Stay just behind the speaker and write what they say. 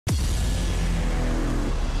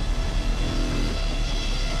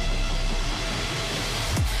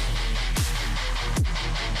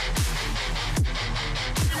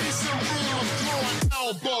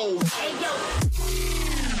elbows.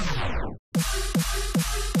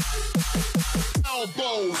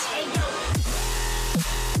 Elbows.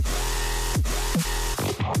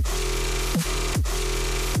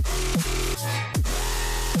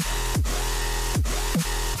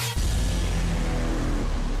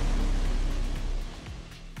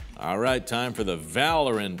 All right, time for the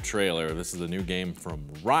Valorant trailer. This is a new game from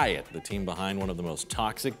Riot, the team behind one of the most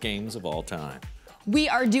toxic games of all time. We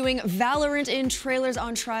are doing Valorant in trailers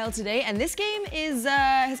on trial today, and this game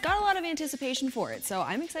has got a lot of anticipation for it, so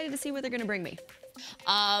I'm excited to see what they're gonna bring me.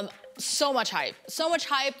 So much hype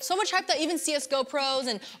that even CSGO pros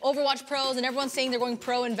and Overwatch pros and everyone's saying they're going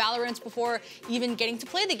pro in Valorant before even getting to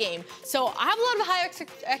play the game. So I have a lot of high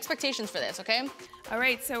expectations for this, okay? All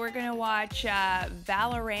right, so we're gonna watch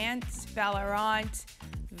Valorant,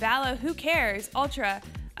 who cares, Ultra.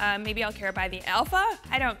 Maybe I'll care by the alpha?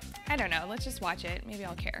 I don't know, let's just watch it, maybe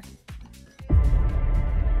I'll care.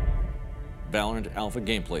 Valorant alpha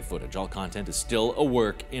gameplay footage. All content is still a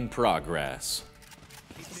work in progress.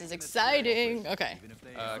 This is exciting. Okay.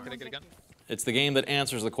 Can I get a gun? It's the game that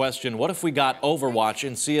answers the question, what if we got Overwatch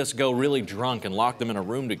and CSGO really drunk and locked them in a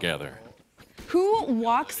room together? Who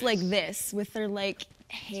walks like this with their, like,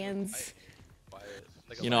 hands?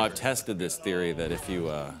 You know, I've tested this theory that if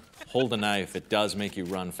you hold a knife, it does make you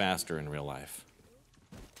run faster in real life.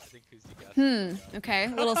 Okay,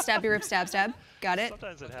 a little stabby rip stab stab. Got it.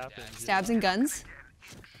 Sometimes it happens. Stabs and guns.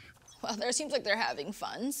 Well, there seems like they're having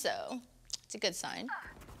fun, so it's a good sign.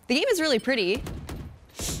 The game is really pretty.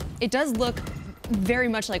 It does look very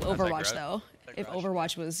much like Overwatch, though. If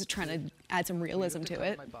Overwatch was trying to add some realism to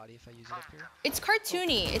it. It's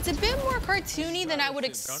cartoony. It's a bit more cartoony than I would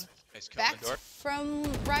expect from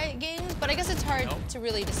Riot Games, but I guess it's hard to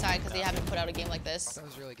really decide because they haven't put out a game like this. That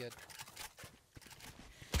was really good.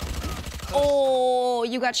 Oh,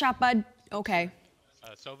 you got shot, bud. Okay.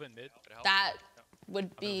 Sovin mid. That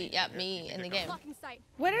would be, yeah, me in the game.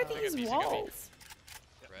 What are these walls?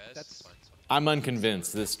 I'm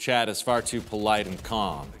unconvinced. This chat is far too polite and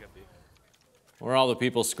calm. Where are all the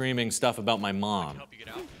people screaming stuff about my mom?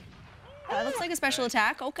 That looks like a special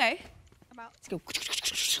attack. Okay. Let's go.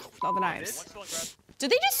 All the knives. Did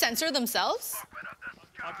they just censor themselves?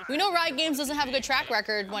 We know Riot Games doesn't have a good track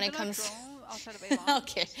record when it comes...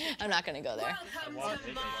 Okay, I'm not gonna go there.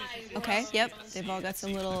 Okay, yep. They've all got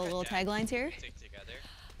some little taglines here.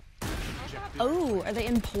 Oh, are they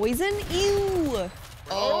in poison? Ew.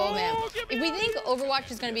 Oh man. If we think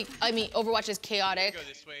Overwatch is gonna be, Overwatch is chaotic,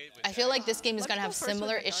 I feel like this game is gonna have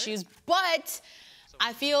similar issues, but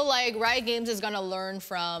I feel like Riot Games is gonna learn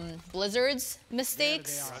from Blizzard's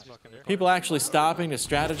mistakes. People actually stopping to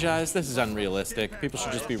strategize? This is unrealistic. People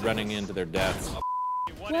should just be running into their deaths.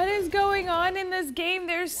 What is going on in this game?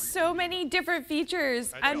 There's so many different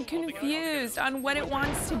features. I'm confused on what it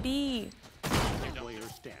wants to be.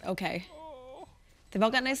 Okay. They've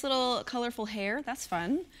all got nice little colorful hair. That's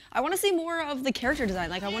fun. I want to see more of the character design.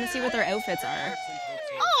 Like, I want to see what their outfits are.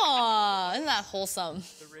 Aw, isn't that wholesome?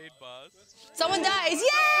 Someone dies,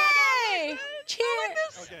 yay!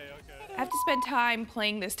 Cheers! I have to spend time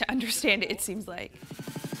playing this to understand it, it seems like.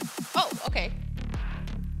 Oh, okay.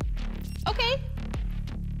 Okay.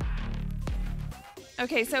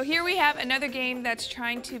 Okay, so here we have another game that's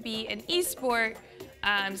trying to be an esport.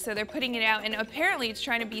 So they're putting it out, and apparently it's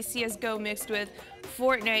trying to be CSGO mixed with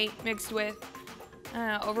Fortnite, mixed with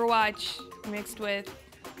Overwatch, mixed with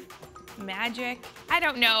Magic. I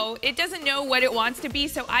don't know. It doesn't know what it wants to be,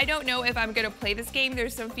 so I don't know if I'm gonna play this game.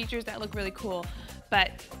 There's some features that look really cool, but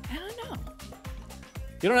I don't know.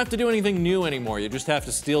 You don't have to do anything new anymore. You just have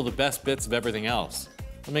to steal the best bits of everything else.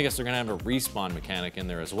 I guess they're gonna have a respawn mechanic in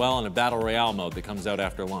there as well, and a battle royale mode that comes out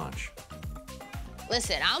after launch.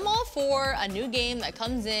 Listen, I'm all for a new game that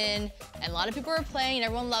comes in and a lot of people are playing and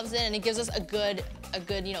everyone loves it and it gives us a good,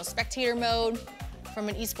 spectator mode from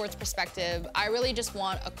an esports perspective. I really just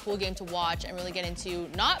want a cool game to watch and really get into,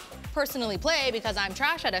 not personally play because I'm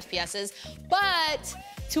trash at FPSs, but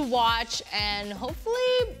to watch and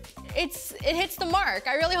hopefully it hits the mark.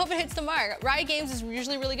 I really hope it hits the mark. Riot Games is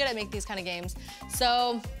usually really good at making these kind of games.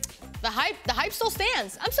 So the hype still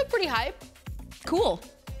stands. I'm still pretty hype. Cool.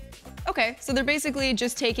 Okay, so they're basically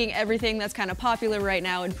just taking everything that's kind of popular right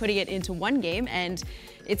now and putting it into one game, and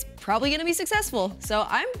it's probably going to be successful. So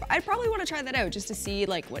I'd probably want to try that out just to see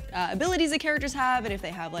like what abilities the characters have and if they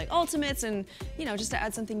have like ultimates and, you know, just to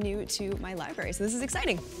add something new to my library. So this is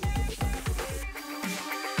exciting.